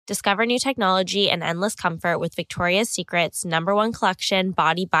Discover new technology and endless comfort with Victoria's Secret's #1 collection,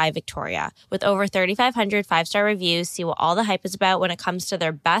 Body by Victoria. With over 3,500 five-star reviews, see what all the hype is about when it comes to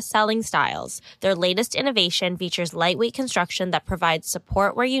their best-selling styles. Their latest innovation features lightweight construction that provides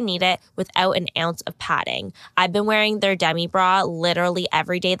support where you need it without an ounce of padding. I've been wearing their demi bra literally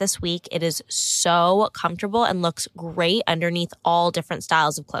every day this week. It is so comfortable and looks great underneath all different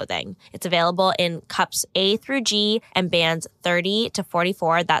styles of clothing. It's available in cups A through G and bands 30 to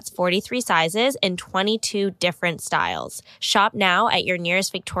 44. That's 43 sizes in 22 different styles. Shop now at your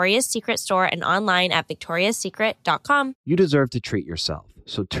nearest Victoria's Secret store and online at victoriassecret.com. You deserve to treat yourself.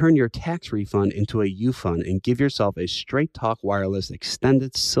 So turn your tax refund into a U-Fund and give yourself a Straight Talk Wireless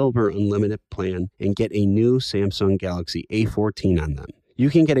Extended Silver Unlimited plan and get a new Samsung Galaxy A14 on them. You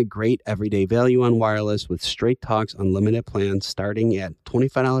can get a great everyday value on wireless with Straight Talk's unlimited plan starting at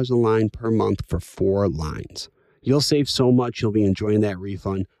 $25 a line per month for 4 lines. You'll save so much you'll be enjoying that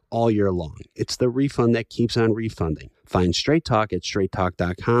refund all year long. It's the refund that keeps on refunding. Find Straight Talk at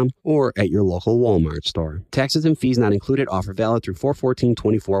straighttalk.com or at your local Walmart store. Taxes and fees not included. Offer valid through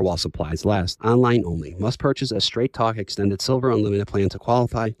 4/14/24 while supplies last. Online only. Must purchase a Straight Talk Extended Silver Unlimited plan to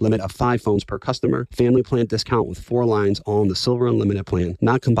qualify. Limit of 5 phones per customer. Family plan discount with 4 lines all in the Silver Unlimited plan.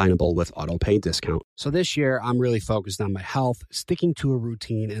 Not combinable with auto pay discount. So this year, I'm really focused on my health, sticking to a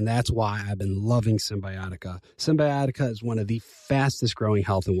routine, and that's why I've been loving Symbiotica. Symbiotica is one of the fastest growing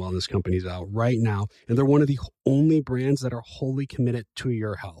health and wellness companies out right now, and they're one of the only brands that are wholly committed to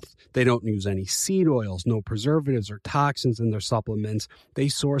your health. They don't use any seed oils, no preservatives or toxins in their supplements. They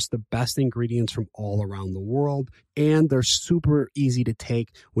source the best ingredients from all around the world, and they're super easy to take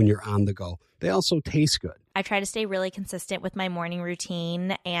when you're on the go. They also taste good. I try to stay really consistent with my morning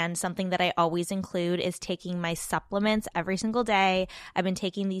routine, and something that I always include is taking my supplements every single day. I've been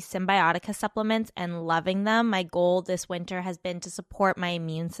taking these Symbiotica supplements and loving them. My goal this winter has been to support my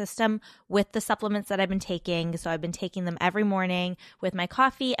immune system with the supplements that I've been taking. So I've been taking them every morning with my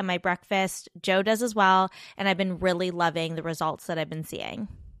coffee and my breakfast. Joe does as well, and I've been really loving the results that I've been seeing.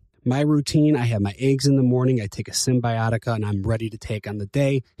 My routine, I have my eggs in the morning, I take a Symbiotica, and I'm ready to take on the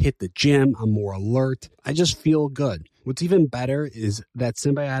day, hit the gym, I'm more alert. I just feel good. What's even better is that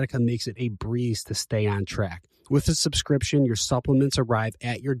Symbiotica makes it a breeze to stay on track. With a subscription, your supplements arrive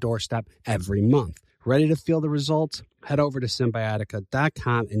at your doorstep every month. Ready to feel the results? Head over to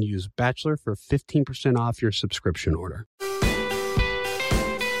Symbiotica.com and use Bachelor for 15% off your subscription order.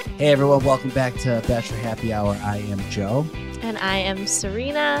 Hey everyone, welcome back to Bachelor Happy Hour. I am Joe. And I am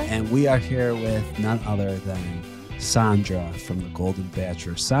Serena. And we are here with none other than Sandra from the Golden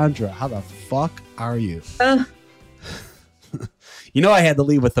Bachelor. Sandra, how the fuck are you? You know I had to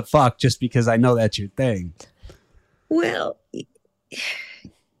leave with the fuck just because I know that's your thing. Well,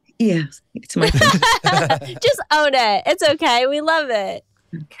 yeah, it's my thing. Just own it. It's okay. We love it.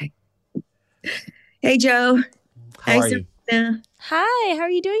 Okay. Hey, Joe. How are you? Serena. Hi. How are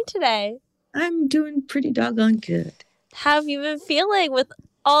you doing today? I'm doing pretty doggone good. How have you been feeling with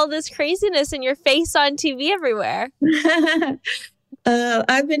all this craziness and your face on TV everywhere?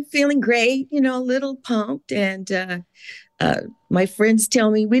 I've been feeling great, a little pumped. And my friends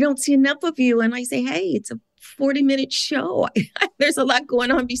tell me, we don't see enough of you. And I say, hey, it's a 40-minute show. There's a lot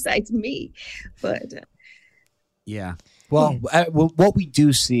going on besides me. But yeah. Well, what we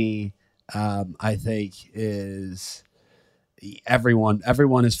do see, I think, is everyone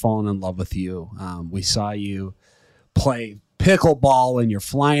has fallen in love with you. We saw you play pickleball and you're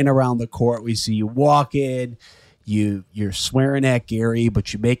flying around the court. We see you walk in, you're swearing at Gary,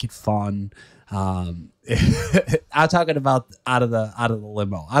 but you make it fun. I'm talking about out of the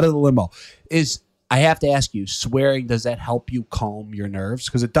limo. Out of the limo is, I have to ask you, swearing, does that help you calm your nerves?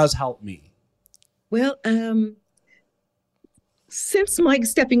 Because it does help me. Well, since Mike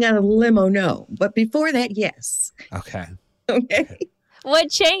stepping out of the limo, no. But before that, yes. Okay. Okay. What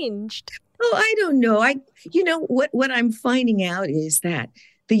changed? Oh, I don't know. What I'm finding out is that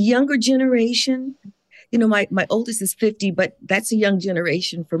the younger generation, my oldest is 50, but that's a young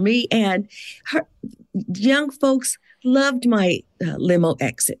generation for me. And young folks loved my limo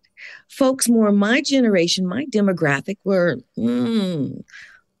exit. Folks more my generation, my demographic, were a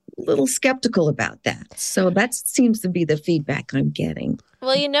little skeptical about that. So that seems to be the feedback I'm getting.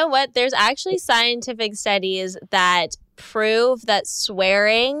 Well, you know what? There's actually scientific studies that prove that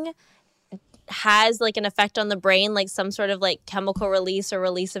swearing has like an effect on the brain, like some sort of like chemical release or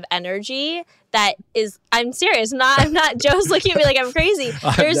release of energy that is, I'm serious, I'm not, Joe's looking at me like I'm crazy.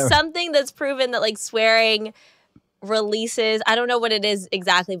 There's something that's proven that like swearing releases, I don't know what it is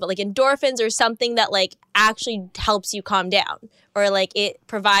exactly, but like endorphins or something that like actually helps you calm down, or like it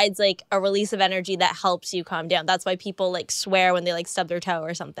provides like a release of energy that helps you calm down. That's why people like swear when they like stub their toe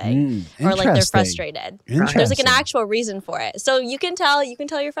or something, or like they're frustrated. There's like an actual reason for it. So you can tell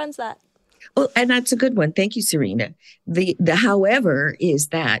your friends that. Well, and that's a good one. Thank you, Serena. The however is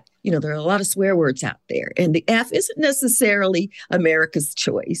that, there are a lot of swear words out there, and the F isn't necessarily America's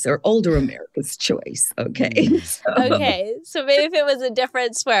choice or older America's choice. Okay. So maybe if it was a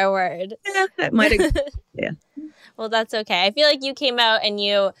different swear word. Yeah, that might have, yeah. Well, that's okay. I feel like you came out and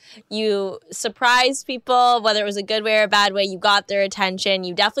you surprised people, whether it was a good way or a bad way. You got their attention.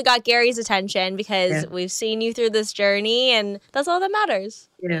 You definitely got Gary's attention because we've seen you through this journey, and that's all that matters.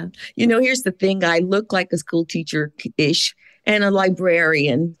 Yeah. Here's the thing. I look like a school teacher-ish and a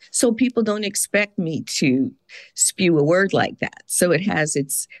librarian, so people don't expect me to spew a word like that. So it has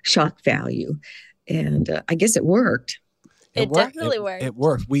its shock value. And I guess it worked. It definitely worked. It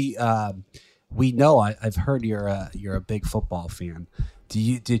worked. We know. I've heard you're a big football fan.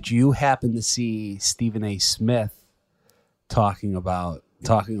 Did you happen to see Stephen A. Smith talking about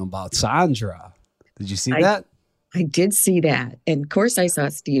Sandra? Did you see that? I did see that, and of course, I saw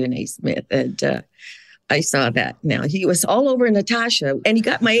Stephen A. Smith, and I saw that. Now he was all over Natasha, and he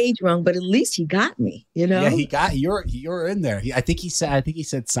got my age wrong, but at least he got me. Yeah, he got you're in there. I think he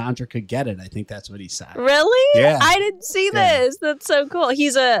said Sandra could get it. I think that's what he said. Really? Yeah. I didn't see this. That's so cool.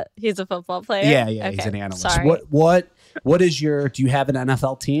 He's a football player. Yeah. Okay. He's an analyst. Sorry. What is your? Do you have an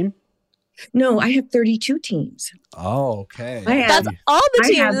NFL team? No, I have 32 teams. Oh, okay. That's all the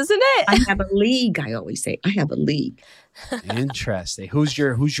teams, isn't it? I have a league. I always say I have a league. Interesting. Who's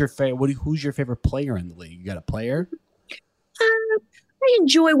your favorite? Who's your favorite player in the league? You got a player? I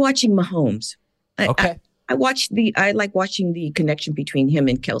enjoy watching Mahomes. Okay. I like watching the connection between him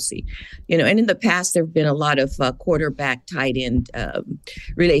and Kelsey. And in the past there have been a lot of quarterback tight end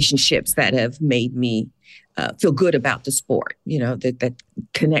relationships that have made me feel good about the sport. That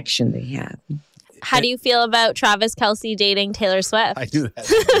connection they have. How do you feel about Travis Kelce dating Taylor Swift? I do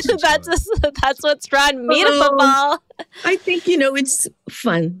that. That's what's drawn me to football. I think, it's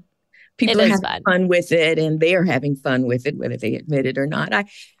fun. People are having fun with it, and they are having fun with it, whether they admit it or not.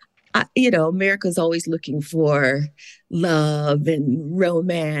 America's always looking for love and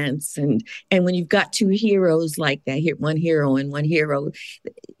romance. And when you've got two heroes like that, one hero and one hero,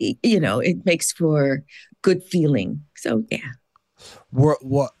 it makes for good feeling. So, yeah.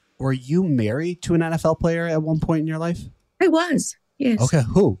 Were you married to an NFL player at one point in your life? I was, yes. Okay,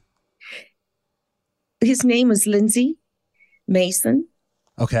 who? His name was Lindsey Mason.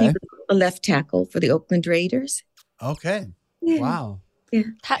 Okay. He was a left tackle for the Oakland Raiders. Okay. Yeah. Wow. Yeah.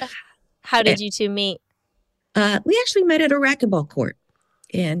 How did you two meet? We actually met at a racquetball court.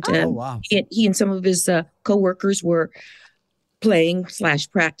 And wow. He and some of his coworkers were playing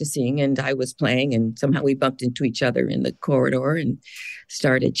 / practicing, and I was playing, and somehow we bumped into each other in the corridor and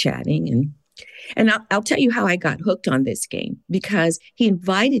started chatting. And I'll tell you how I got hooked on this game, because he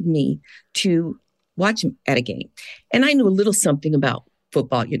invited me to watch him at a game. And I knew a little something about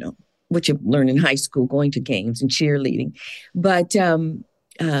football, which you learn in high school, going to games and cheerleading. But so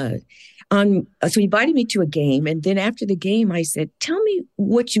he invited me to a game. And then after the game, I said, tell me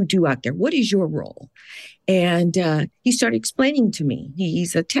what you do out there. What is your role? And he started explaining to me.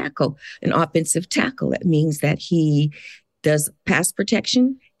 He's a tackle, an offensive tackle. That means that he does pass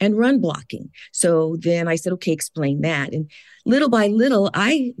protection and run blocking. So then I said, okay, explain that. And little by little,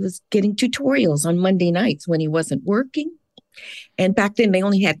 I was getting tutorials on Monday nights when he wasn't working. And back then they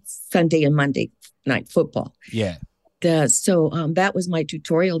only had Sunday and Monday night football. Yeah. So that was my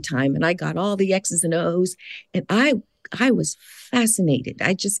tutorial time. And I got all the X's and O's. And I was fascinated.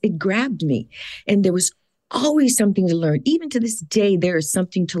 It grabbed me. And there was always something to learn. Even to this day, there is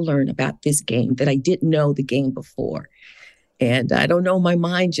something to learn about this game that I didn't know the game before. And I don't know, my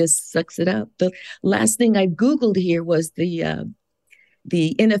mind just sucks it up. The last thing I Googled here was the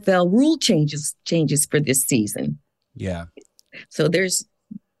NFL rule changes for this season. Yeah. So there's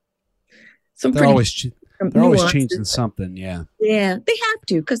some they're always changing something. Yeah. Yeah, they have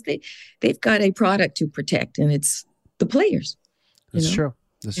to, because they've got a product to protect, and it's the players. That's true.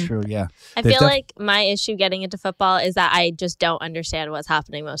 That's true. Yeah. I feel like my issue getting into football is that I just don't understand what's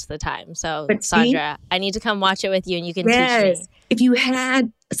happening most of the time. So, Sandra, I need to come watch it with you, and you can teach me. If you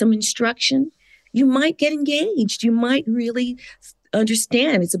had some instruction, you might get engaged. You might really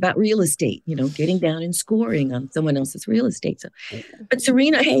understand it's about real estate, getting down and scoring on someone else's real estate. So, but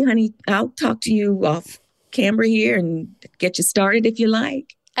Serena, hey, honey, I'll talk to you off camera here and get you started if you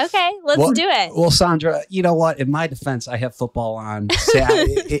like. Okay, let's do it. Well, Sandra, you know what? In my defense, I have football on.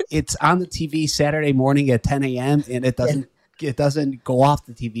 It's on the TV Saturday morning at 10 a.m. and it doesn't go off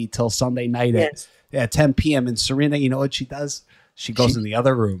the TV till Sunday night at 10 p.m. And Serena, you know what she does? She goes in the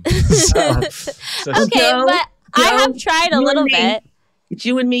other room. Okay, but I have tried a little bit. It's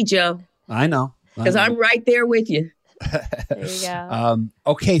you and me, Joe. I know. Because I'm right there with you. There you go.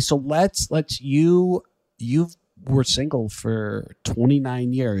 Okay, so let's you were single for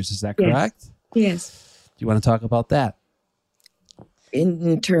 29 years. Is that correct? Yes. Do you want to talk about that?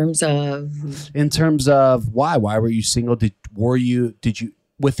 In terms of why were you single? Did you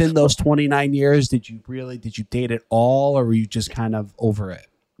within those 29 years, did you date at all, or were you just kind of over it?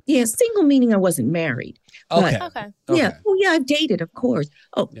 Yeah, single meaning I wasn't married. Okay. Yeah. Oh, yeah, I've dated, of course.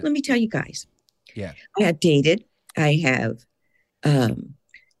 Oh, let me tell you guys. Yeah. I have dated. I have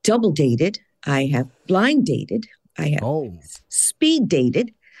double dated. I have blind dated. I have speed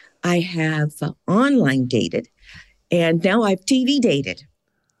dated. I have online dated. And now I've TV dated.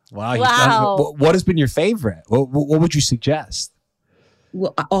 Wow. What has been your favorite? What would you suggest?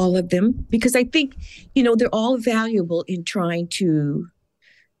 Well, all of them, because I think, they're all valuable in trying to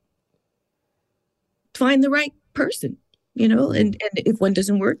find the right person, and if one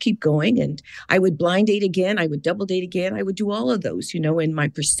doesn't work, keep going. And I would blind date again. I would double date again. I would do all of those, in my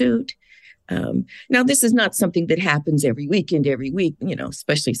pursuit. Now, this is not something that happens every weekend, every week,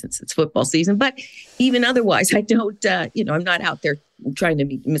 especially since it's football season. But even otherwise, I don't, I'm not out there trying to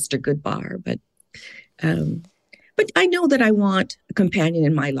be Mr. Goodbar. But I know that I want a companion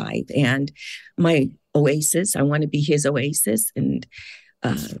in my life and my oasis. I want to be his oasis. And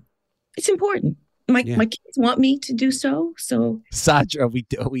it's important. My kids want me to do so. So, Sandra, we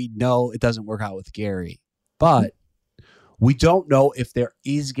know it doesn't work out with Gary, but we don't know if there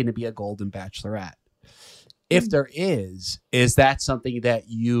is going to be a Golden Bachelorette. If there is that something that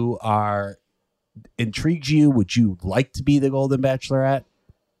you are intrigues you? Would you like to be the Golden Bachelorette?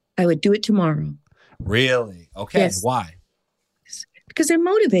 I would do it tomorrow. Really? Okay. Yes. Why? Because they're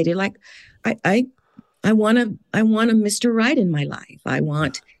motivated. Like I want a Mr. Right in my life. I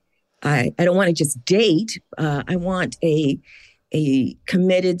don't want to just date. I want a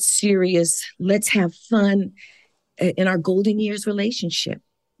committed, serious, let's have fun in our golden years relationship.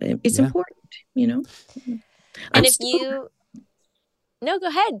 It's important, And no, go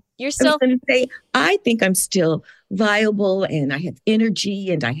ahead. You're still. I was going to say, I think I'm still viable, and I have energy,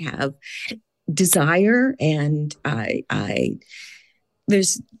 and I have desire, and I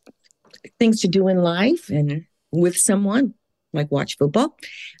there's things to do in life and with someone, like watch football,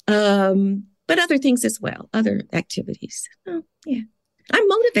 but other things as well, other activities. Oh, yeah. I'm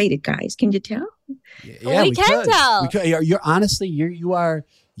motivated, guys. Can you tell? Yeah, we can tell. You're honestly, you are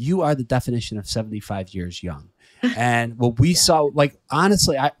the definition of 75 years young. And what we saw, like,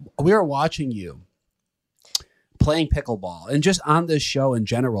 honestly, we were watching you playing pickleball and just on this show in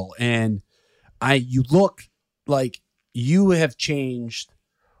general. And you look like you have changed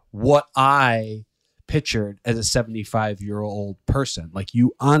what I pictured as a 75-year-old person. Like,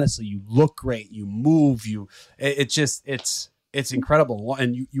 you honestly, you look great. You move. It's incredible.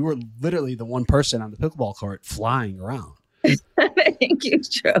 And you were literally the one person on the pickleball court flying around. Thank you,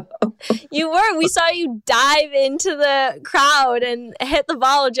 Joe. You were. We saw you dive into the crowd and hit the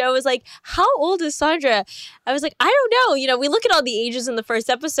ball. Joe was like, how old is Sandra? I was like, I don't know. We look at all the ages in the first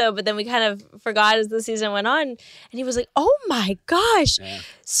episode, but then we kind of forgot as the season went on. And he was like, oh my gosh,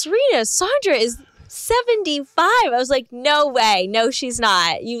 Serena, Sandra is 75. I was like, no way. No, she's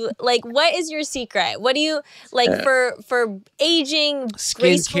not. You what is your secret? What do you like for aging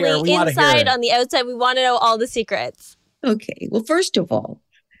gracefully inside, on the outside? We want to know all the secrets. Okay. Well, first of all,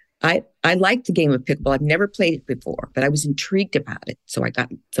 I like the game of pickleball. I've never played it before, but I was intrigued about it. So I got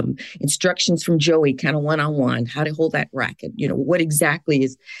some instructions from Joey, kind of one-on-one, how to hold that racket. What exactly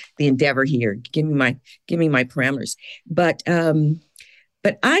is the endeavor here? Give me my parameters. But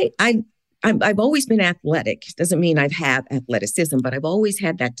I've always been athletic. Doesn't mean I've had athleticism, but I've always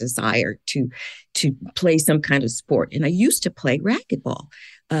had that desire to play some kind of sport. And I used to play racquetball.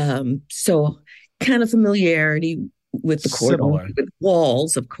 So kind of familiarity with the court, with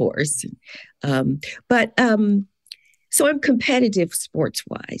walls, of course. So I'm competitive sports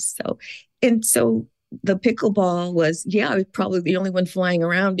wise. So the pickleball was, I was probably the only one flying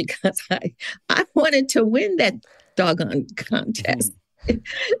around because I wanted to win that doggone contest.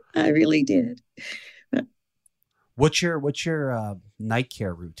 I really did. What's your night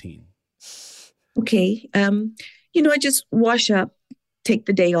care routine? Okay. I just wash up, take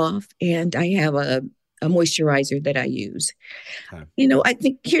the day off, and I have a moisturizer that I use. Okay. I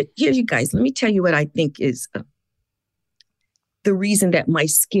think here you guys, let me tell you what I think is the reason that my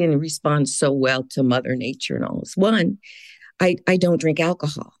skin responds so well to Mother Nature and all is one, I don't drink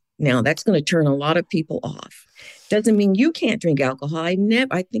alcohol. Now that's going to turn a lot of people off. Doesn't mean you can't drink alcohol. I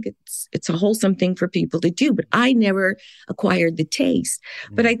think it's a wholesome thing for people to do, but I never acquired the taste.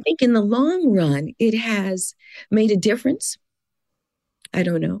 But I think in the long run, it has made a difference. I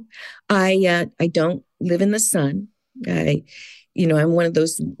don't know. I don't live in the sun. I'm one of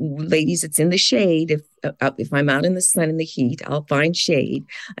those ladies that's in the shade. If I'm out in the sun in the heat, I'll find shade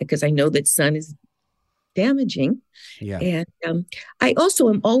because I know that sun is damaging. Yeah. And I also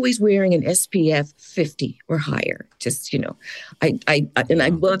am always wearing an SPF 50 or higher. Just, in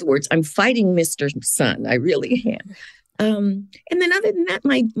other words, I'm fighting Mr. Sun. I really am. And then other than that,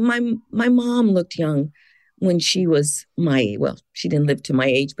 my mom looked young when she was she didn't live to my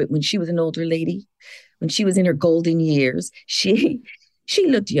age, but when she was an older lady, when she was in her golden years, she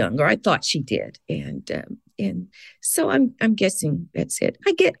looked young, or I thought she did. And so I'm guessing that's it.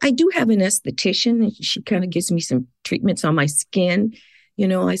 I do have an esthetician, and she kind of gives me some treatments on my skin.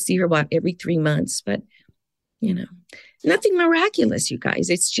 I see her about every 3 months, but nothing miraculous, you guys.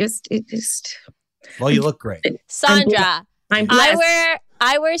 It just. Well, you look great, Sandra. I'm blessed.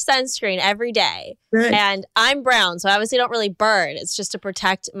 I wear sunscreen every day. Good. And I'm brown, so I obviously don't really burn. It's just to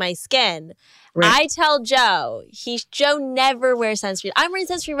protect my skin. Right. I tell Joe, Joe never wears sunscreen. I'm wearing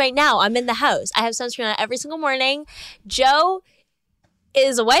sunscreen right now. I'm in the house. I have sunscreen on every single morning. Joe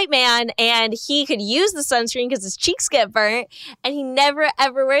is a white man, and he could use the sunscreen because his cheeks get burnt, and he never,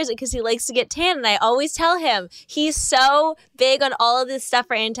 ever wears it because he likes to get tan. And I always tell him, he's so big on all of this stuff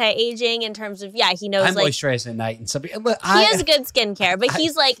for anti-aging in terms of, he knows, I'm moisturized at night and stuff. He has good skincare, but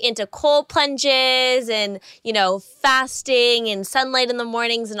he's into cold plunges and, fasting and sunlight in the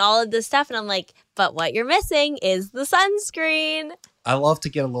mornings and all of this stuff. And I'm like, but what you're missing is the sunscreen. I love to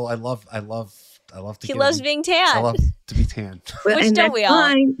get a little, I love to He loves being tan. I love to be tan. Which don't we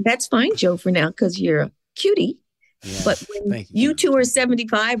all? That's fine, Joe, for now, because you're a cutie. Yeah. But when you two are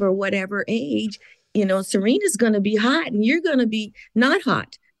 75 or whatever age, Serena's going to be hot and you're going to be not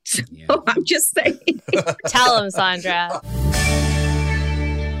hot. So I'm just saying. Tell him, Sandra.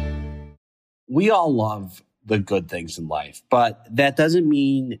 We all love the good things in life, but that doesn't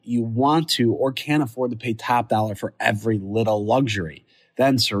mean you want to or can't afford to pay top dollar for every little luxury.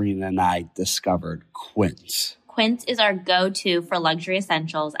 Then Serena and I discovered Quince. Quince is our go-to for luxury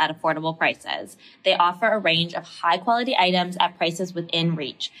essentials at affordable prices. They offer a range of high-quality items at prices within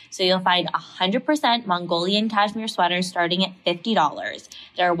reach. So you'll find 100% Mongolian cashmere sweaters starting at $50.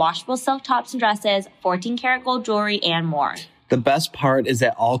 There are washable silk tops and dresses, 14-karat gold jewelry, and more. The best part is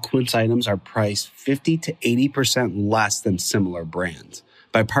that all Quince items are priced 50 to 80% less than similar brands.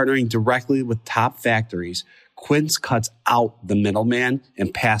 By partnering directly with top factories, Quince cuts out the middleman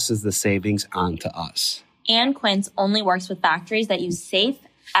and passes the savings on to us. And Quince only works with factories that use safe,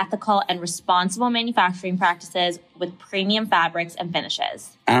 ethical, and responsible manufacturing practices with premium fabrics and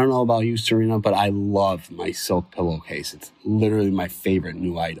finishes. I don't know about you, Serena, but I love my silk pillowcase. It's literally my favorite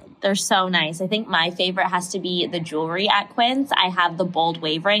new item. They're so nice. I think my favorite has to be the jewelry at Quince. I have the bold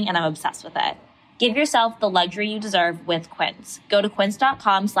wave ring, and I'm obsessed with it. Give yourself the luxury you deserve with Quince. Go to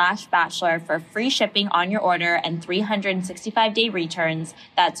quince.com/bachelor for free shipping on your order and 365-day returns.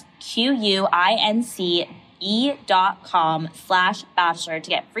 That's QUINCE.com/bachelor to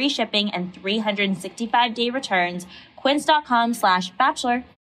get free shipping and 365-day returns. Quince.com/bachelor.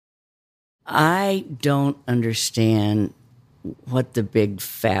 I don't understand what the big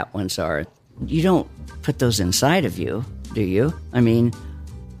fat ones are. You don't put those inside of you, do you? I mean,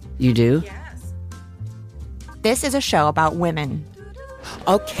 you do? Yes. This is a show about women.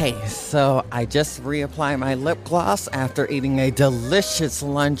 Okay, so I just reapplied my lip gloss after eating a delicious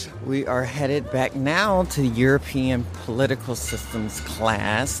lunch. We are headed back now to European Political Systems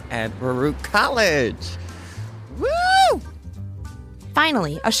class at Baruch College. Woo!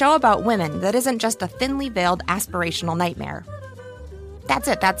 Finally, a show about women that isn't just a thinly veiled aspirational nightmare. That's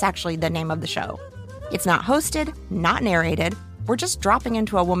it. That's actually the name of the show. It's not hosted, not narrated. We're just dropping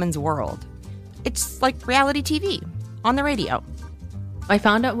into a woman's world. It's like reality TV on the radio. I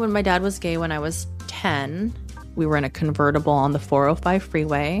found out when my dad was gay when I was 10. We were in a convertible on the 405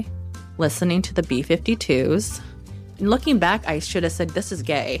 freeway, listening to the B-52s. And looking back, I should have said, this is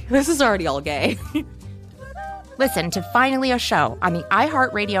gay. This is already all gay. Listen to Finally a Show on the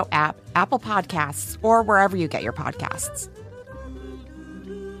iHeartRadio app, Apple Podcasts, or wherever you get your podcasts.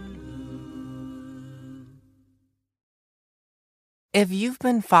 If you've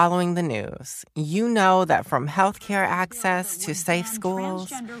been following the news, you know that from healthcare access to safe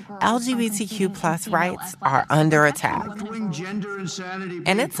schools, LGBTQ plus rights are under attack.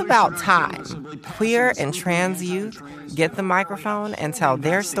 And it's about time queer and trans youth get the microphone and tell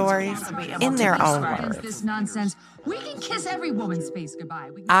their stories in their own words. We can kiss every woman's face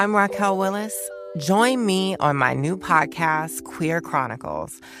goodbye. I'm Raquel Willis. Join me on my new podcast, Queer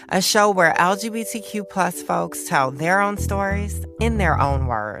Chronicles, a show where LGBTQ plus folks tell their own stories in their own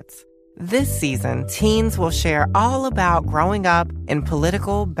words. This season, teens will share all about growing up in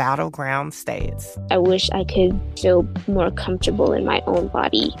political battleground states. I wish I could feel more comfortable in my own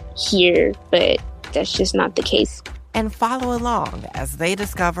body here, but that's just not the case. And follow along as they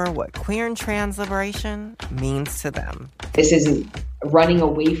discover what queer and trans liberation means to them. This isn't running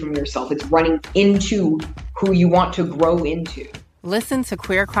away from yourself. It's running into who you want to grow into. Listen to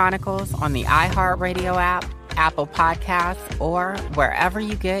Queer Chronicles on the iHeartRadio app, Apple Podcasts, or wherever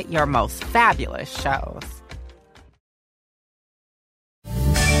you get your most fabulous shows.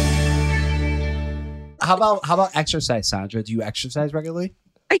 How about exercise, Sandra? Do you exercise regularly?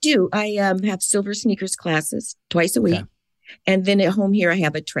 I do. I have silver sneakers classes twice a week. Okay. And then at home here, I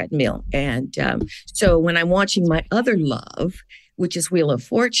have a treadmill. And so when I'm watching my other love, which is Wheel of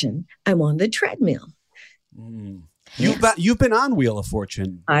Fortune, I'm on the treadmill. Mm. You've been on Wheel of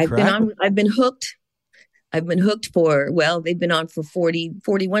Fortune. I've been hooked. I've been hooked they've been on for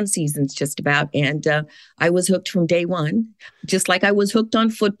 41 seasons just about. And I was hooked from day one, just like I was hooked on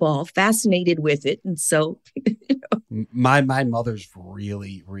football, fascinated with it. And so, My mother's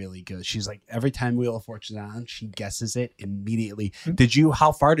really, really good. She's like, every time Wheel of Fortune's on, she guesses it immediately.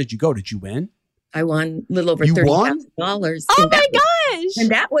 How far did you go? Did you win? I won a little over $30,000. Oh my gosh. And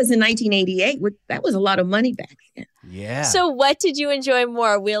that was in 1988. That was a lot of money back then. Yeah. So what did you enjoy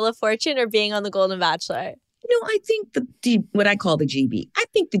more, Wheel of Fortune or being on The Golden Bachelor? I think what I call the GB. I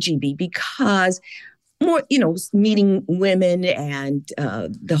think the GB because more, meeting women and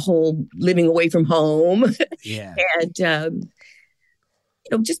the whole living away from home. Yeah. And,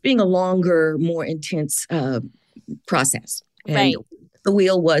 just being a longer, more intense process. And right. The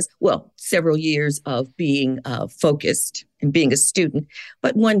Wheel was, several years of being focused and being a student,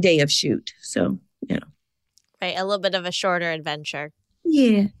 but one day of shoot. So, Right. A little bit of a shorter adventure.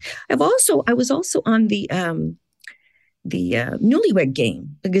 Yeah. I was also on the Newlywed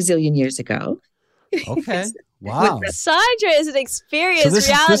Game a gazillion years ago. Okay. Wow. Sandra is an experienced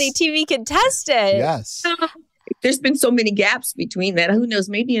reality TV contestant. Yes. There's been so many gaps between that. Who knows?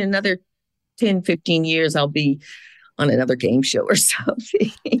 Maybe in another 10, 15 years, I'll be on another game show or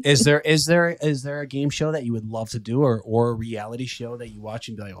something. Is there a game show that you would love to do or a reality show that you watch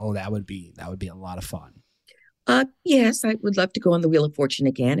and be like, oh, that would be a lot of fun? Yes, I would love to go on the Wheel of Fortune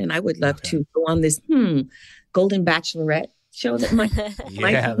again. And I would love to go on this Golden Bachelorette show that might.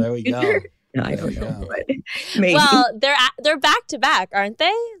 Yeah, there we go. I don't know. But maybe. Well, they're back to back, aren't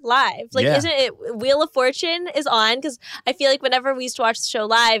they? Live. Isn't it Wheel of Fortune is on? Because I feel like whenever we used to watch the show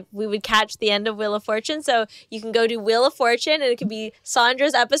live, we would catch the end of Wheel of Fortune. So you can go to Wheel of Fortune and it could be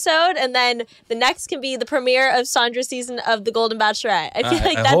Sandra's episode. And then the next can be the premiere of Sandra's season of The Golden Bachelorette. I feel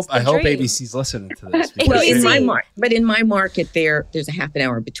like that's the dream. I hope ABC's listening to this. Well, in my market, there's a half an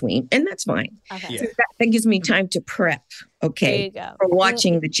hour between, and that's fine. Okay. So that gives me time to prep. Okay, there you go. For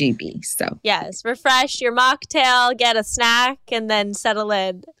watching the GB. So yes, refresh your mocktail, get a snack, and then settle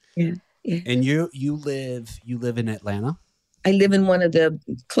in. Yeah. And you live in Atlanta? I live in one of the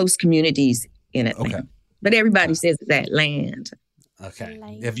close communities in Atlanta. Okay. But everybody says it's Atlanta. Okay.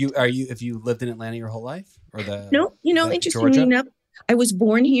 Have you lived in Atlanta your whole life? No, interestingly enough, I was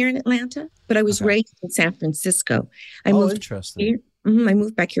born here in Atlanta, but I was raised in San Francisco. I moved interesting. Here. I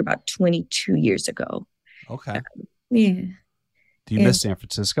moved back here about 22 years ago. Okay. Yeah. Do you miss San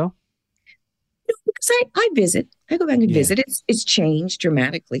Francisco? No, because I visit. I go back and visit. It's changed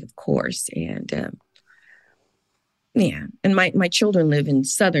dramatically, of course. And and my children live in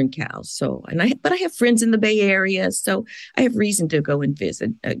Southern Cal. So, but I have friends in the Bay Area. So I have reason to go and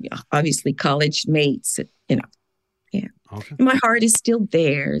visit. Obviously, college mates, Yeah. Okay. My heart is still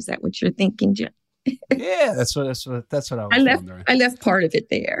there. Is that what you're thinking, Jen? Yeah, that's what I was wondering. I left part of it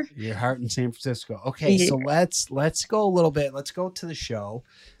there. Your heart in San Francisco. Okay, so let's go a little bit. Let's go to the show.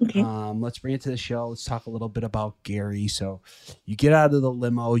 Okay. Let's bring it to the show. Let's talk a little bit about Gary. So you get out of the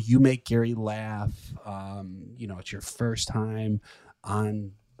limo, you make Gary laugh. It's your first time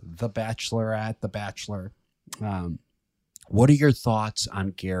on The Bachelorette, The Bachelor. What are your thoughts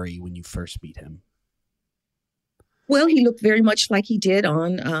on Gary when you first meet him? Well, he looked very much like he did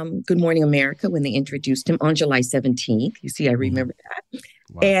on Good Morning America when they introduced him on July 17th. You see, I remember that.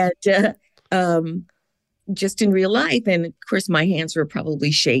 Wow. And just in real life. And of course, my hands were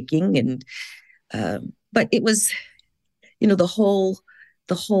probably shaking. And but it was, the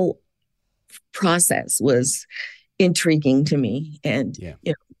whole process was intriguing to me. And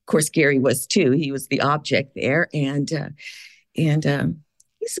of course, Gary was too. He was the object there, and he's a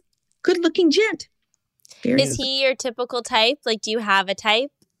good-looking gent. Is he your typical type? Like, do you have a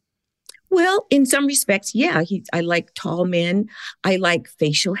type? Well, in some respects, yeah. I like tall men. I like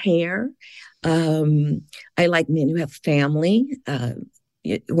facial hair. I like men who have family,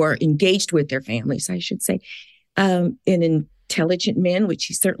 who are engaged with their families, I should say. And intelligent men, which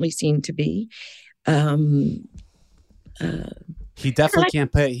he certainly seemed to be. He definitely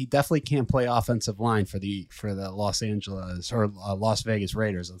can't play. He definitely can't play offensive line for the Los Angeles or Las Vegas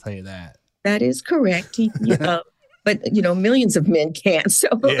Raiders. I'll tell you that. That is correct. But millions of men can't. So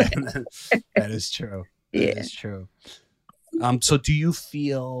yeah, that is true. That is true. So, do you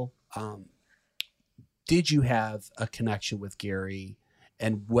feel? Did you have a connection with Gary,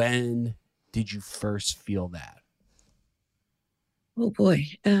 and when did you first feel that? Oh boy.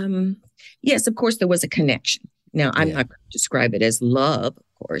 Yes, of course there was a connection. Now I'm not going to describe it as love,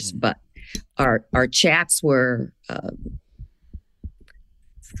 of course, but our chats were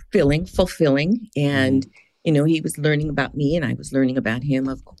fulfilling, and he was learning about me, and I was learning about him,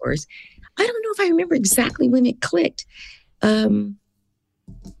 of course. I don't know if I remember exactly when it clicked. I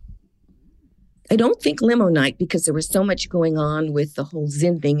don't think limo night, because there was so much going on with the whole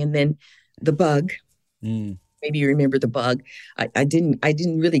Zen thing, and then the bug. Maybe you remember the bug. I didn't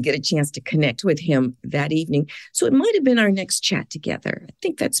really get a chance to connect with him that evening. So it might have been our next chat together. I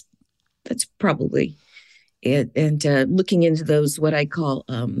think that's probably it. And looking into those, what I call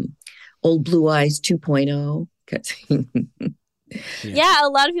old blue eyes 2.0. Yeah, a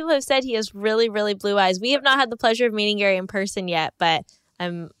lot of people have said he has really, really blue eyes. We have not had the pleasure of meeting Gary in person yet, but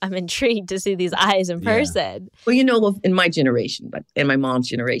I'm intrigued to see these eyes in person. Well, in my generation, but in my mom's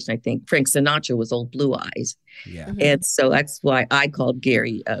generation, I think Frank Sinatra was old blue eyes. Yeah. Mm-hmm. And so that's why I called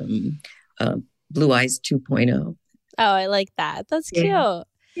Gary Blue Eyes 2.0. Oh, I like that. That's cute.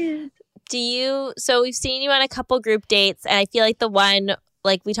 Yeah. So we've seen you on a couple group dates, and I feel like the one,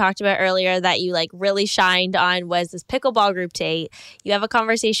 like we talked about earlier, that you like really shined on was this pickleball group date. You have a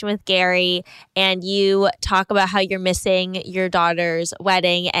conversation with Gary, and you talk about how you're missing your daughter's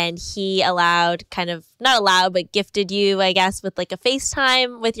wedding, and he but gifted you, I guess, with like a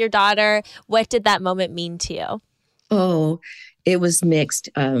FaceTime with your daughter. What did that moment mean to you? Oh, it was mixed.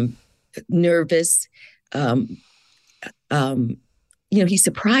 Nervous. He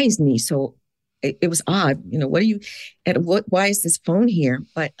surprised me. So it was odd. Why is this phone here?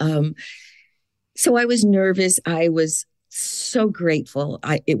 But so I was nervous. I was so grateful.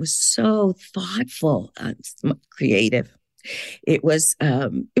 It was so thoughtful, creative. It was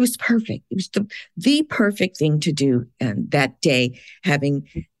perfect. It was the perfect thing to do. And that day, having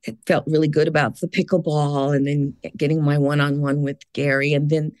felt really good about the pickleball, and then getting my one-on-one with Gary,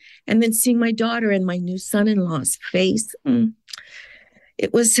 and then seeing my daughter and my new son-in-law's face.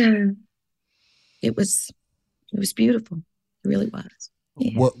 It was beautiful. It really was.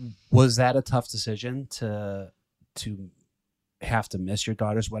 Yeah. What was that a tough decision to have to miss your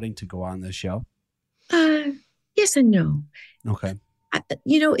daughter's wedding to go on this show? Yes and no. Okay.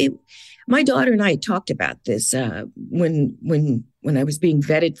 My daughter and I talked about this when I was being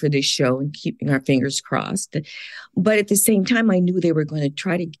vetted for this show, and keeping our fingers crossed. But at the same time, I knew they were going to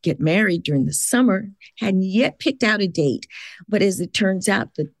try to get married during the summer. Hadn't yet picked out a date. But as it turns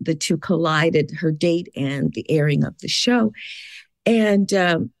out, the two collided, her date and the airing of the show. And,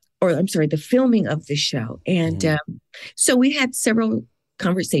 the filming of the show. And so we had several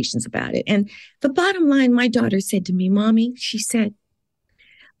conversations about it. And the bottom line, my daughter said to me, Mommy, she said,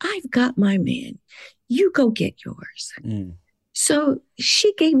 I've got my man. You go get yours. So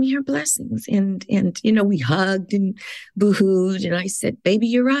she gave me her blessings, and we hugged and boo-hooed, and I said, baby,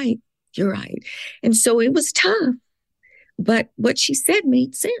 you're right. You're right. And so it was tough, but what she said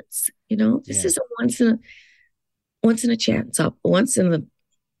made sense. This is a once in a chance. Once in a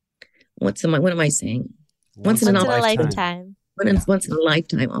lifetime. Once in a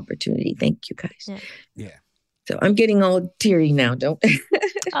lifetime opportunity. Thank you, guys. Yeah. So I'm getting all teary now. Don't.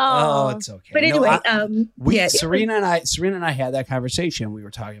 Oh, it's okay. But anyway, Serena and I had that conversation. We were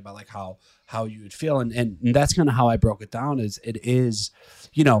talking about like how you would feel, and that's kind of how I broke it down. It is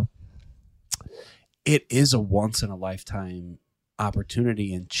a once in a lifetime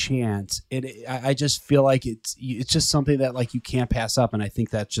opportunity and chance. I just feel like it's just something that like you can't pass up, and I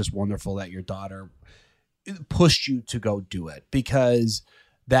think that's just wonderful that your daughter pushed you to go do it, because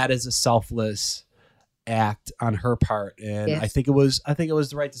that is a selfless act on her part, and I think it was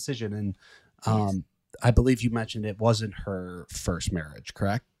the right decision. And I believe you mentioned it wasn't her first marriage,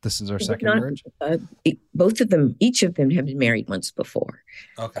 correct? This is her second marriage? Both of them, each of them have been married once before,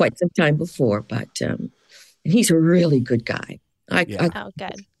 quite some time before, but and he's a really good guy.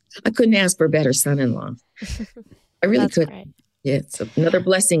 Good. I couldn't ask for a better son-in-law. I really That's couldn't. Great. Yeah, it's another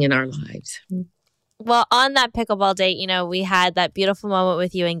blessing in our lives. Well, on that pickleball date, we had that beautiful moment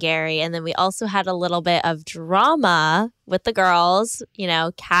with you and Gary, and then we also had a little bit of drama with the girls.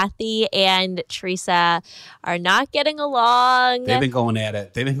 Kathy and Teresa are not getting along. They've been going at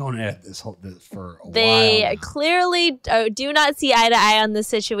it. This for a while. They clearly do not see eye to eye on the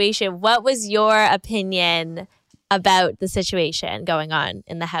situation. What was your opinion about the situation going on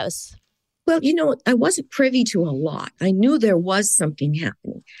in the house? Well, I wasn't privy to a lot. I knew there was something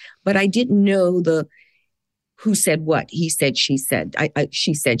happening, but I didn't know who said what. He said, she said,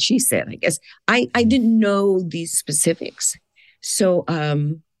 she said, she said, I guess. I didn't know these specifics. So,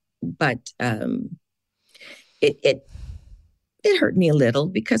 it hurt me a little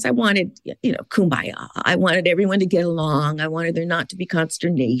because I wanted, kumbaya. I wanted everyone to get along. I wanted there not to be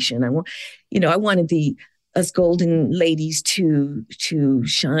consternation. I wanted us golden ladies to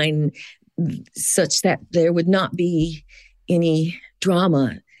shine such that there would not be any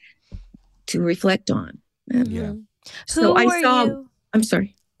drama to reflect on. Yeah. So I'm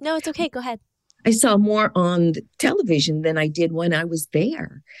sorry. No, it's okay. Go ahead. I saw more on the television than I did when I was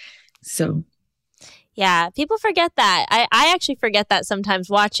there. So. Yeah, people forget that. I actually forget that sometimes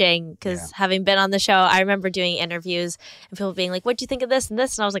watching because having been on the show, I remember doing interviews and people being like, what do you think of this and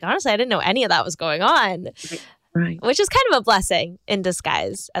this? And I was like, honestly, I didn't know any of that was going on. Right. Which is kind of a blessing in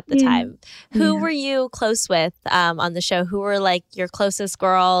disguise at the time. Who were you close with on the show? Who were like your closest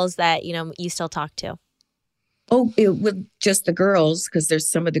girls that, you still talk to? Oh, it was just the girls because there's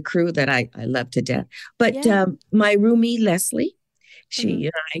some of the crew that I love to death. But my roomie, Leslie, she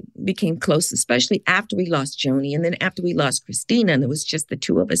and I became close, especially after we lost Joni. And then after we lost Christina, and it was just the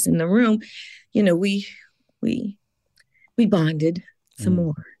two of us in the room, we bonded some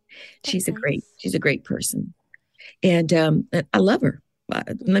more. She's a great person. And I love her.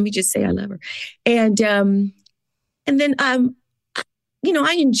 Let me just say I love her. And then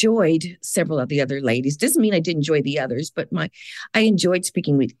I enjoyed several of the other ladies. Doesn't mean I didn't enjoy the others, but I enjoyed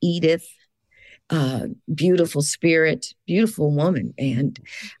speaking with Edith. Beautiful spirit, beautiful woman. And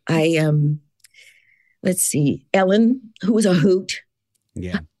let's see, Ellen, who was a hoot.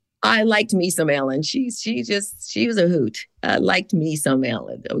 Yeah. I liked me some Ellen. She was a hoot. I liked me some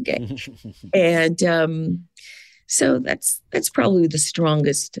Ellen. Okay. And so that's probably the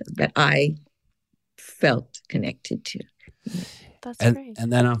strongest that I felt connected to. That's great.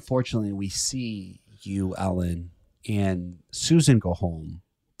 And then unfortunately we see you, Ellen, and Susan go home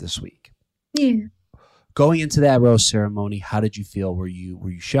this week. Yeah. Going into that rose ceremony, how did you feel? Were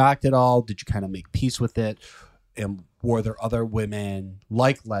you shocked at all? Did you kind of make peace with it? And were there other women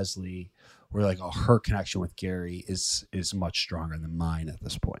like Leslie where like, oh, her connection with Gary is much stronger than mine at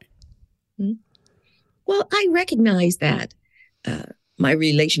this point? Mm-hmm. Well, I recognize that my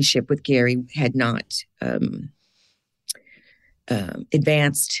relationship with Gary had not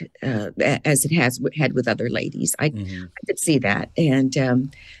advanced as it had with other ladies. I could see that. And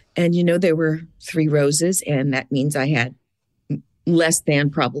there were 3 roses, and that means I had less than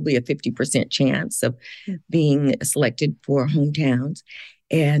probably a 50% chance of being selected for hometowns.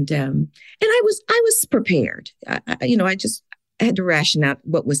 And I was prepared. I had to ration out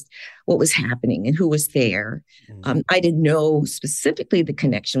what was happening and who was there. I didn't know specifically the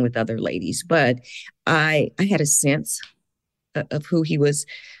connection with other ladies, but I had a sense of who he was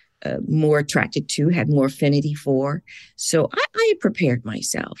more attracted to, had more affinity for. So I had prepared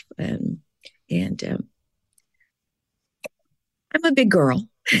myself, and I'm a big girl.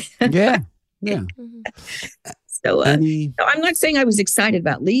 Yeah. So I'm not saying I was excited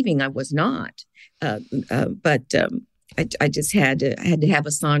about leaving. I was not, but I just had to have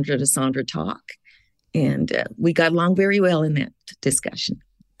a Sandra to Sandra talk, and we got along very well in that discussion.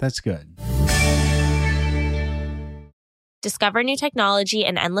 That's good. Discover new technology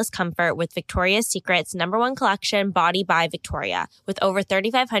and endless comfort with Victoria's Secret's #1 collection, Body by Victoria. With over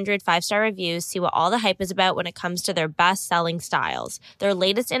 3,500 5-star reviews, see what all the hype is about when it comes to their best-selling styles. Their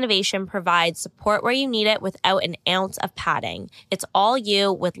latest innovation provides support where you need it without an ounce of padding. It's all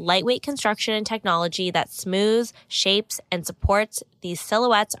you with lightweight construction and technology that smooths, shapes, and supports. These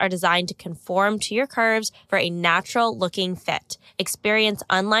silhouettes are designed to conform to your curves for a natural-looking fit. Experience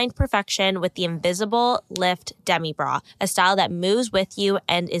unlined perfection with the Invisible Lift Demi Bra, a style that moves with you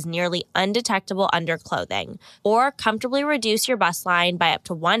and is nearly undetectable under clothing. Or comfortably reduce your bust line by up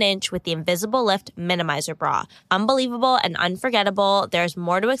to 1 inch with the Invisible Lift Minimizer Bra. Unbelievable and unforgettable. There's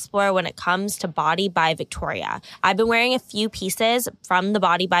more to explore when it comes to Body by Victoria. I've been wearing a few pieces from the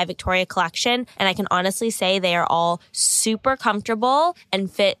Body by Victoria collection, and I can honestly say they are all super comfortable and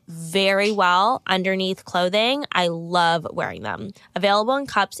fit very well underneath clothing. I love wearing them. Available in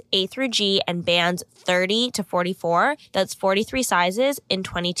cups A through G and bands 30 to 44. That's 43 sizes in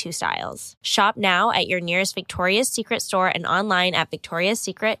 22 styles. Shop now at your nearest Victoria's Secret store and online at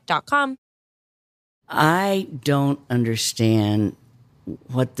victoriassecret.com. I don't understand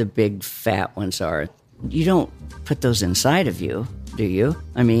what the big fat ones are. You don't put those inside of you, do you?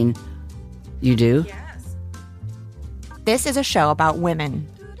 I mean, you do? This is a show about women.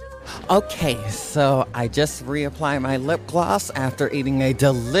 Okay, so I just reapplied my lip gloss after eating a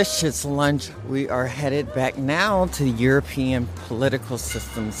delicious lunch. We are headed back now to European Political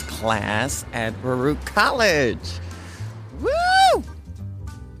Systems class at Baruch College. Woo!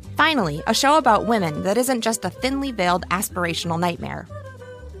 Finally, a show about women that isn't just a thinly veiled aspirational nightmare.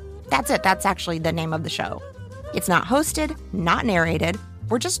 That's it. That's actually the name of the show. It's not hosted, not narrated.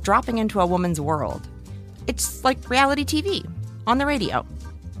 We're just dropping into a woman's world. It's like reality TV on the radio.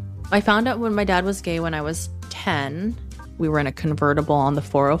 I found out when my dad was gay when I was 10. We were in a convertible on the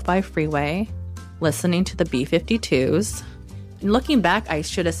 405 freeway, listening to the B-52s. And looking back, I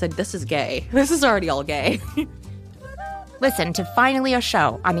should have said, this is gay. This is already all gay. Listen to Finally a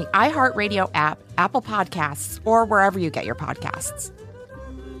Show on the iHeartRadio app, Apple Podcasts, or wherever you get your podcasts.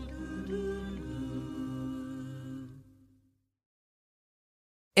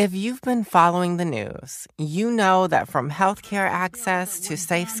 If you've been following the news, you know that from healthcare access to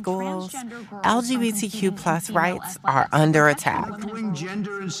safe schools, LGBTQ plus rights are under attack.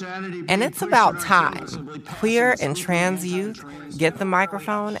 And it's about time queer and trans youth get the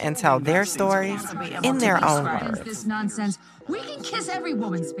microphone and tell their stories in their own words. We can kiss every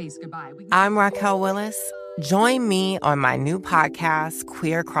woman's face goodbye. I'm Raquel Willis. Join me on my new podcast,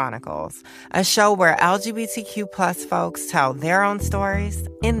 Queer Chronicles, a show where LGBTQ plus folks tell their own stories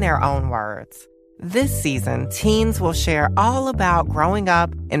in their own words. This season, teens will share all about growing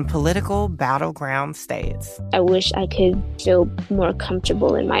up in political battleground states. I wish I could feel more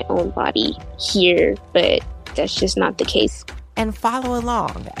comfortable in my own body here, but that's just not the case. And follow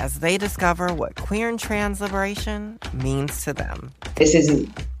along as they discover what queer and trans liberation means to them. This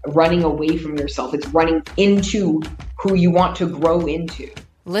isn't running away from yourself. It's running into who you want to grow into.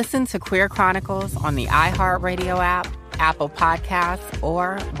 Listen to Queer Chronicles on the iHeartRadio app, Apple Podcasts,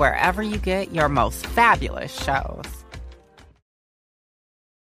 or wherever you get your most fabulous shows.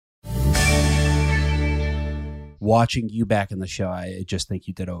 Watching you back in the show, I just think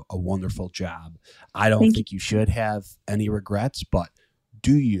you did a wonderful job. I don't think you should have any regrets, but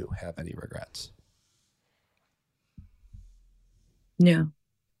do you have any regrets? No.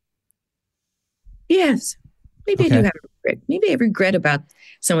 Yes. Maybe I do have a regret. Maybe I regret about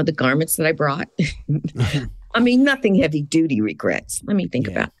some of the garments that I brought. I mean, nothing heavy duty regrets. Let me think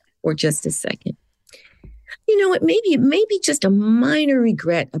about that for just a second. You know what? Maybe just a minor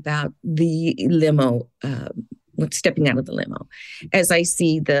regret about the limo, stepping out of the limo. As I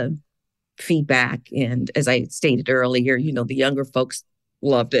see the feedback, and as I stated earlier, the younger folks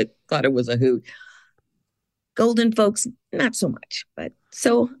loved it, thought it was a hoot. Golden folks, not so much. But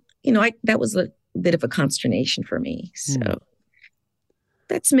so, that was a bit of a consternation for me. So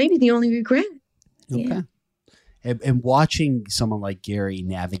that's maybe the only regret. Okay. Yeah. And watching someone like Gary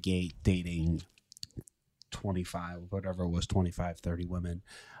navigate dating 25, whatever it was, 25, 30 women,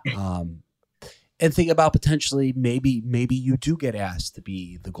 and think about potentially maybe you do get asked to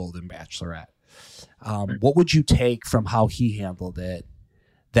be the Golden Bachelorette. What would you take from how he handled it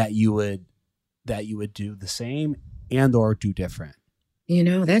that you would do the same and or do different?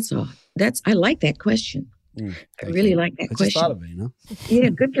 I like that question. I really like that question. I just thought of it, Yeah,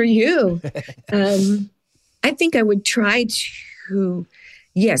 good for you. I think I would try to,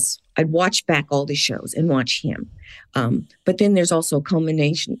 yes, I'd watch back all the shows and watch him. But then there's also a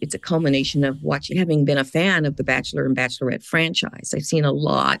culmination. It's a culmination of having been a fan of the Bachelor and Bachelorette franchise. I've seen a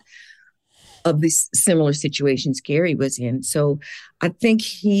lot of these similar situations Gary was in. So I think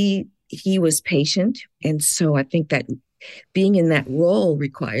he was patient. And so I think that being in that role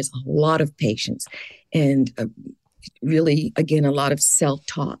requires a lot of patience and really, again, a lot of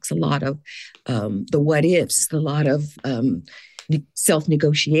self-talks, a lot of the what ifs, a lot of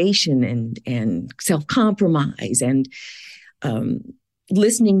self-negotiation and self-compromise and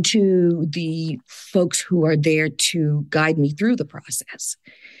listening to the folks who are there to guide me through the process.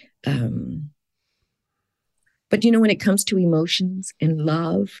 But when it comes to emotions and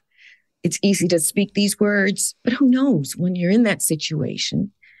love, it's easy to speak these words, but who knows when you're in that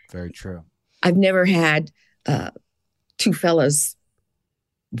situation? Very true. I've never had two fellas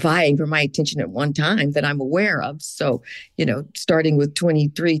vying for my attention at one time that I'm aware of. So, starting with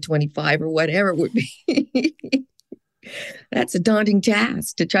 23, 25 or whatever would be, that's a daunting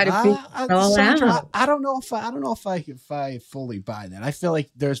task to try to figure it all Sandra, out. I don't know if I fully buy that. I feel like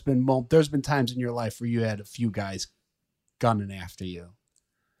there's been times in your life where you had a few guys gunning after you.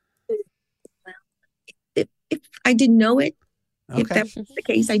 If I didn't know it, Okay. if that was the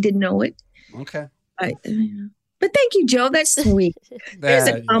case, I didn't know it. Okay. But thank you, Joe. That's sweet. There's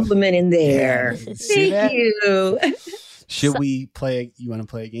a compliment in there. Yeah. See Thank that? you. Should we play? You want to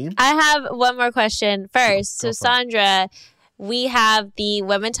play a game? I have one more question first. Go So, Sandra, we have the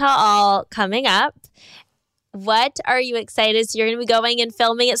Women Tell All coming up. What are you excited? So you're going to be going and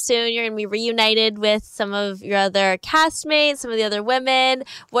filming it soon. You're going to be reunited with some of your other castmates, some of the other women.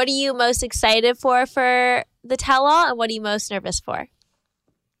 What are you most excited for the Tell All, and what are you most nervous for?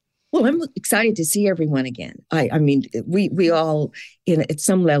 Well, I'm excited to see everyone again. I mean, we all, at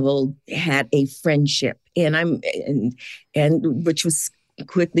some level, had a friendship, and which was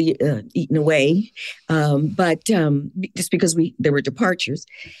quickly eaten away, but just because there were departures.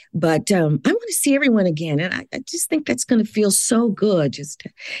 But I want to see everyone again, and I just think that's going to feel so good,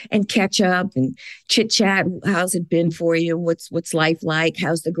 and catch up and chit chat. How's it been for you? What's life like?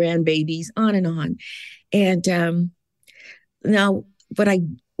 How's the grandbabies? On and on. And now,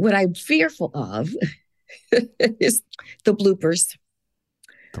 what I'm fearful of is the bloopers.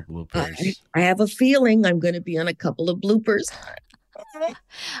 The bloopers. I have a feeling I'm going to be on a couple of bloopers.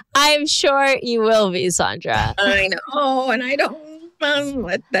 I'm sure you will be, Sandra. I know, and I don't.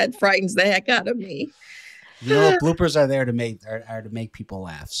 That frightens the heck out of me. Bloopers are there to make people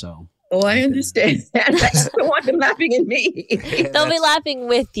laugh. So. Oh, I understand. I just don't want them laughing at me. They'll be laughing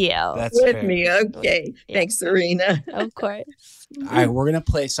with you. That's with fair. Me. Okay. Yeah. Thanks, Serena. Of course. All right, we're going to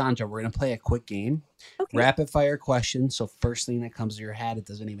play, Sandra. We're going to play a quick game. Okay. Rapid fire questions. So first thing that comes to your head, it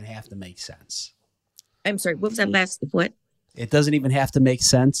doesn't even have to make sense. I'm sorry. What was that last? What? It doesn't even have to make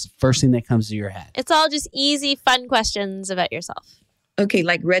sense. First thing that comes to your head. It's all just easy, fun questions about yourself. Okay,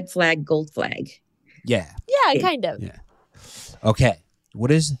 like red flag, gold flag. Yeah. Yeah, kind of. Yeah. Okay. What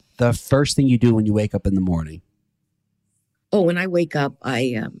is the first thing you do when you wake up in the morning? Oh, when I wake up,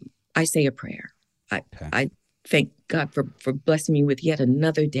 I say a prayer. I thank God for blessing me with yet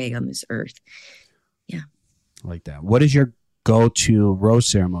another day on this earth. Yeah. I like that. What is your go-to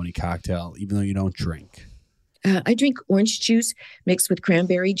rose ceremony cocktail, even though you don't drink? I drink orange juice mixed with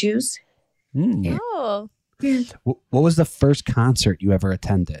cranberry juice. Mm. Oh. Yeah. What was the first concert you ever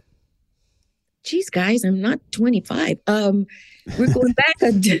attended? Geez, guys, I'm not 25. We're going back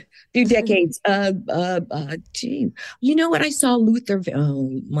a few decades. Gee, you know what? I saw Luther.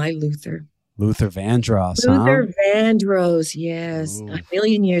 Oh, my Luther. Luther Vandross. Luther Vandross, yes. Ooh.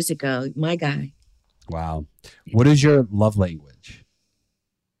 1,000,000 years ago. My guy. Wow. What is your love language?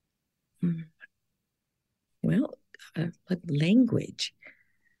 Well, what language?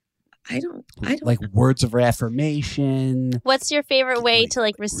 I don't like words of affirmation. What's your favorite way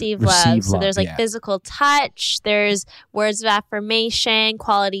to receive love? So there's physical touch, there's words of affirmation,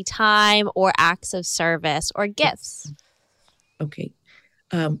 quality time, or acts of service, or gifts. Okay.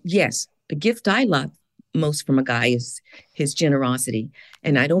 Yes, the gift I love most from a guy is his generosity.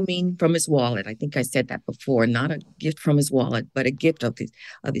 And I don't mean from his wallet. I think I said that before. Not a gift from his wallet, but a gift of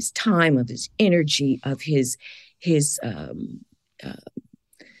his time, of his energy, of his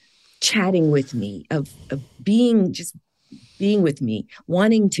chatting with me, of being with me,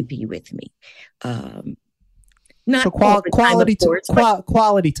 wanting to be with me. Not so quality time.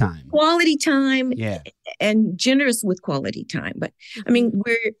 Quality time. Yeah. And generous with quality time. But I mean,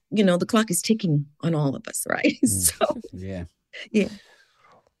 the clock is ticking on all of us, right? So yeah.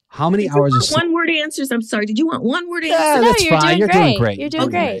 How many hours of one word answers? I'm sorry. Did you want one word answers? No, that's fine. You're doing great. You're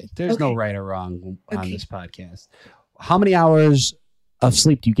doing great. There's no right or wrong on this podcast. How many hours of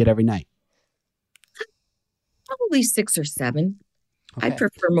sleep do you get every night? Probably 6 or 7. Okay. I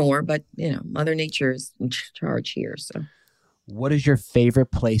prefer more, but Mother Nature is in charge here. So, what is your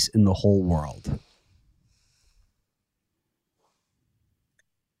favorite place in the whole world?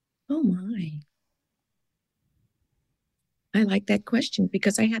 Oh my! I like that question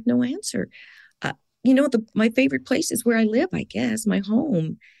because I have no answer. My favorite place is where I live. I guess my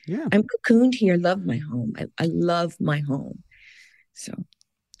home. Yeah, I'm cocooned here. Love my home. I love my home. So.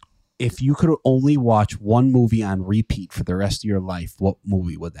 If you could only watch one movie on repeat for the rest of your life, what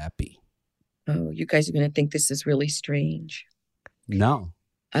movie would that be? Oh, you guys are going to think this is really strange. No.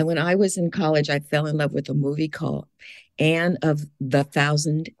 When I was in college, I fell in love with a movie called Anne of the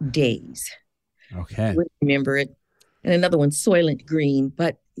Thousand Days. Okay. I wouldn't remember it. And another one, Soylent Green.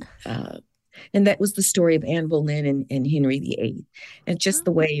 But and that was the story of Anne Boleyn and Henry VIII. And just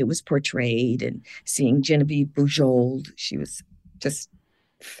the way it was portrayed, and seeing Genevieve Bujold. She was just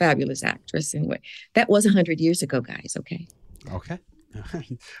fabulous actress. Anyway, that was 100 years ago, guys. Okay. Okay.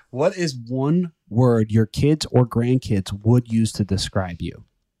 What is one word your kids or grandkids would use to describe you?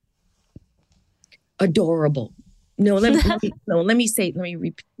 Adorable. No, let me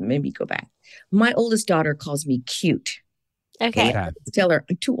go back. My oldest daughter calls me cute. Okay. I tell her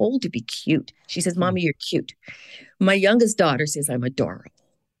I'm too old to be cute. She says, "Mommy, you're cute." My youngest daughter says I'm adorable.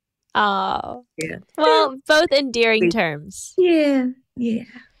 Oh. Yeah. Well, both endearing terms. Yeah. Yeah.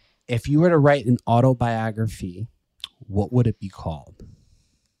 If you were to write an autobiography, what would it be called?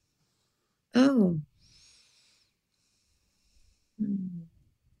 Oh.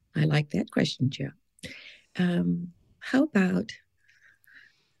 I like that question, Joe. How about,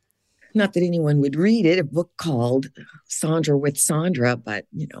 not that anyone would read it, a book called Sandra with Sandra, but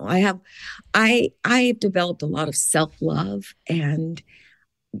I have developed a lot of self-love, and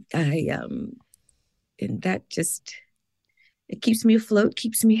and that just, it keeps me afloat,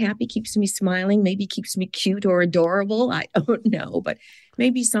 keeps me happy, keeps me smiling, maybe keeps me cute or adorable. I don't know, but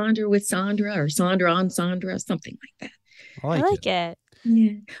maybe Sandra with Sandra, or Sandra on Sandra, something like that. I like it.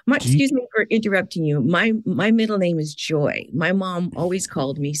 Yeah. Excuse me for interrupting you. My middle name is Joy. My mom always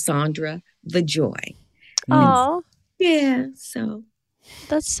called me Sandra the Joy. Oh. Yeah, so.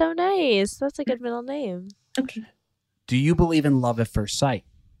 That's so nice. That's a good middle name. Okay. Do you believe in love at first sight?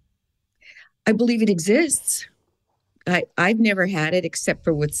 I believe it exists. I've never had it except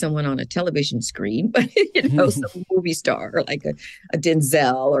for with someone on a television screen, but some movie star like a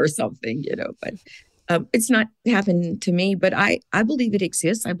Denzel or something, but it's not happened to me, but I believe it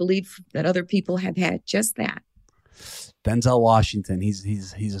exists. I believe that other people have had just that. Denzel Washington,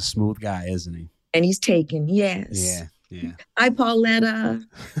 he's a smooth guy, isn't he? And he's taken, yes. Yeah. Hi, Pauletta.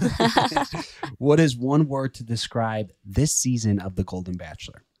 What is one word to describe this season of The Golden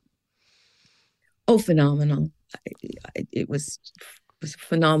Bachelor? Oh, phenomenal. It was a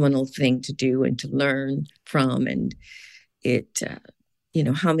phenomenal thing to do and to learn from. And it,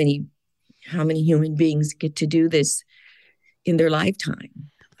 how many human beings get to do this in their lifetime.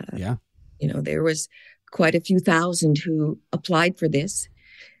 There was quite a few thousand who applied for this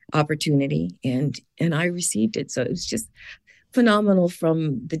opportunity, and I received it. So it was just phenomenal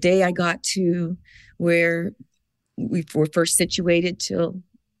from the day I got to where we were first situated till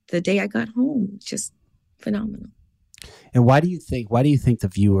the day I got home. Just phenomenal. And why do you think the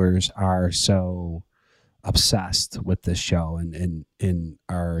viewers are so obsessed with this show and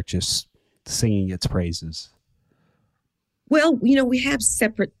are just singing its praises? Well, we have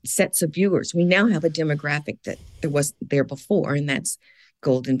separate sets of viewers. We now have a demographic that there wasn't there before, and that's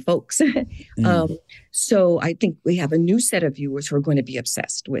Golden folks. So I think we have a new set of viewers who are going to be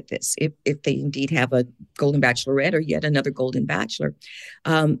obsessed with this, if they indeed have a Golden Bachelorette or yet another Golden Bachelor.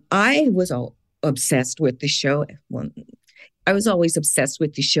 I was obsessed with the show. Well, I was always obsessed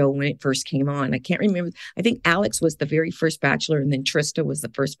with the show when it first came on. I can't remember. I think Alex was the very first Bachelor, and then Trista was the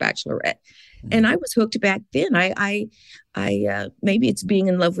first Bachelorette. And I was hooked back then. I maybe it's being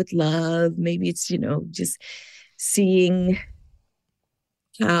in love with love. Maybe it's, just seeing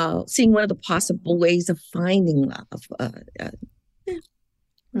one of the possible ways of finding love.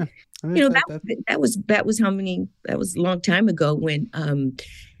 That was a long time ago when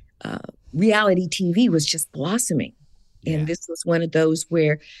reality TV was just blossoming. And this was one of those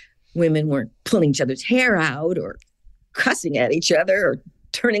where women weren't pulling each other's hair out or cussing at each other or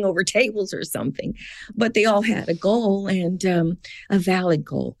turning over tables or something. But they all had a goal, and a valid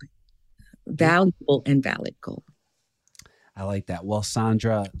goal, valuable and valid goal. I like that. Well,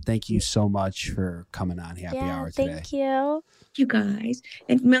 Sandra, thank you so much for coming on Happy Hour today. Thank you. You guys.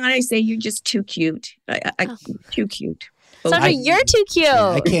 And when I say you're just too cute, too cute. Sandra, you're too cute.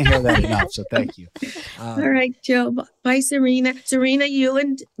 I can't hear that enough, so thank you. All right, Joe. Bye, Serena. Serena, you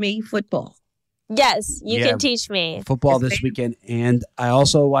and me, football. Yes, you can teach me. Football this weekend. And I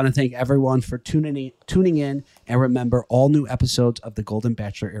also want to thank everyone for tuning in. And remember, all new episodes of The Golden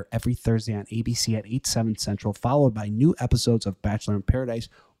Bachelor air every Thursday on ABC at 8/7 Central, followed by new episodes of Bachelor in Paradise,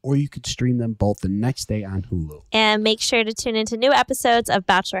 or you could stream them both the next day on Hulu. And make sure to tune into new episodes of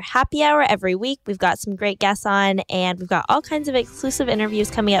Bachelor Happy Hour every week. We've got some great guests on, and we've got all kinds of exclusive interviews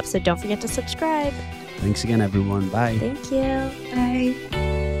coming up, so don't forget to subscribe. Thanks again, everyone. Bye. Thank you. Bye.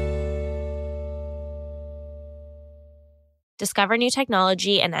 Discover new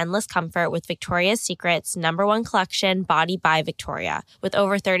technology and endless comfort with Victoria's Secret's #1 collection, Body by Victoria. With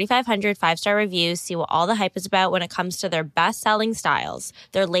over 3,500 five-star reviews, see what all the hype is about when it comes to their best-selling styles.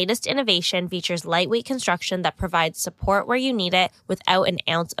 Their latest innovation features lightweight construction that provides support where you need it without an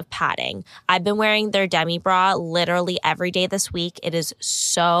ounce of padding. I've been wearing their demi bra literally every day this week. It is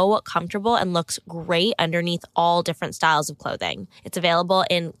so comfortable and looks great underneath all different styles of clothing. It's available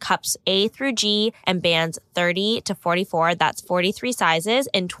in cups A through G and bands 30 to 44. That's 43 sizes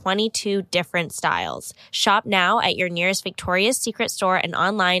in 22 different styles. Shop now at your nearest Victoria's Secret store and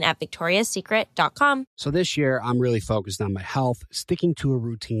online at victoriassecret.com. So this year, I'm really focused on my health, sticking to a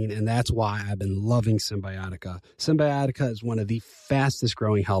routine, and that's why I've been loving Symbiotica. Symbiotica is one of the fastest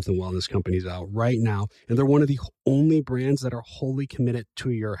growing health and wellness companies out right now, and they're one of the only brands that are wholly committed to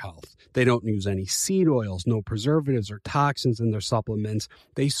your health. They don't use any seed oils, no preservatives or toxins in their supplements.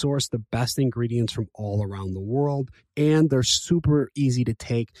 They source the best ingredients from all around the world, and they're super easy to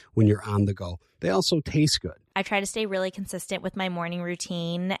take when you're on the go. They also taste good. I try to stay really consistent with my morning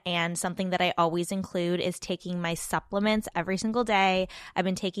routine, and something that I always include is taking my supplements every single day. I've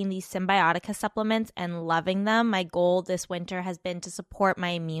been taking these Symbiotica supplements and loving them. My goal this winter has been to support my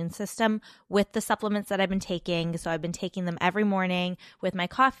immune system with the supplements that I've been taking. So I've been taking them every morning with my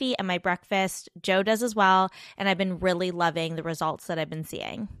coffee and my breakfast. Joe does as well, and I've been really loving the results that I've been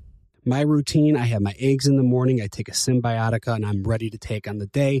seeing. My routine, I have my eggs in the morning, I take a Symbiotica, and I'm ready to take on the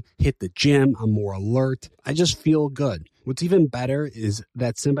day, hit the gym, I'm more alert. I just feel good. What's even better is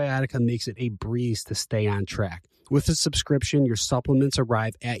that Symbiotica makes it a breeze to stay on track. With a subscription, your supplements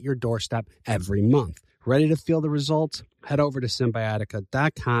arrive at your doorstep every month. Ready to feel the results? Head over to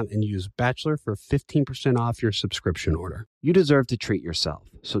Symbiotica.com and use Bachelor for 15% off your subscription order. You deserve to treat yourself,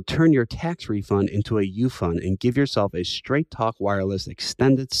 so turn your tax refund into a U fund and give yourself a Straight Talk Wireless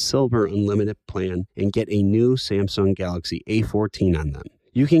Extended Silver Unlimited plan and get a new Samsung Galaxy A14 on them.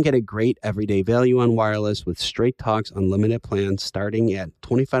 You can get a great everyday value on wireless with Straight Talk's unlimited plan starting at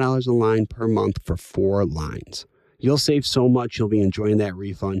 $25 a line per month for 4 lines. You'll save so much you'll be enjoying that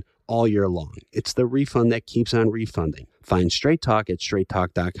refund all year long. It's the refund that keeps on refunding. Find Straight Talk at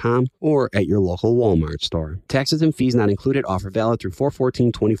straighttalk.com or at your local Walmart store. Taxes and fees not included. Offer valid through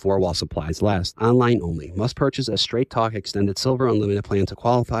 4/14/24 while supplies last. Online only. Must purchase a Straight Talk Extended Silver Unlimited plan to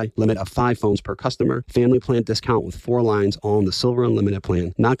qualify. Limit of 5 phones per customer. Family plan discount with 4 lines, all in the Silver Unlimited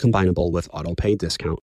plan. Not combinable with auto pay discount.